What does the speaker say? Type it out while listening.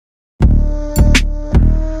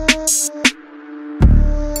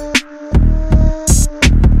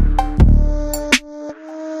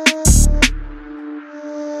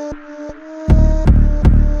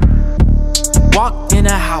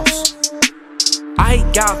I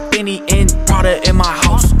got fendi and prada in my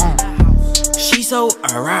house. She so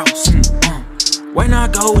aroused. When I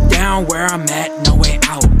go down where I'm at, no way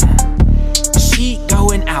out. She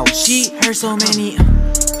going out. She heard so many.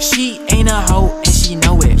 She ain't a hoe and she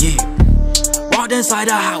know it. Yeah. Walked inside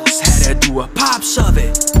the house, had to do a pop shove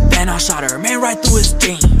it. Then I shot her man right through his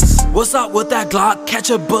jeans. What's up with that Glock?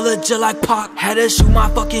 Catch a bullet just like Pac. Had to shoot my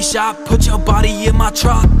fucking shot. Put your body in my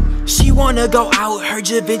truck. She wanna go out, her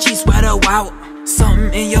Da Vinci sweater out.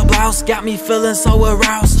 Something in your blouse got me feeling so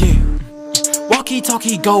aroused, yeah. Walkie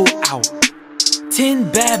talkie go out.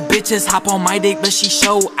 10 bad bitches hop on my dick but she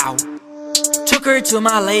show out. Took her to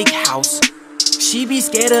my lake house. She be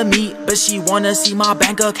scared of me but she wanna see my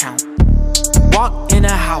bank account. Walk in the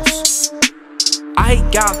house. I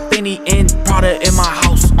got fendi and prada in my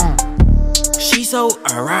house. She so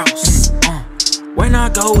aroused. When I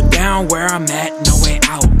go down where I'm at, no way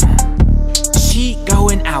out. She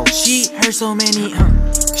going out. She heard so many.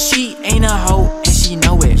 She ain't a hoe and she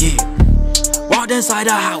know it. Yeah. Walked inside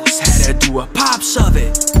the house, had to do a pop shove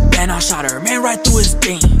it. Then I shot her man right through his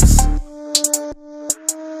jeans.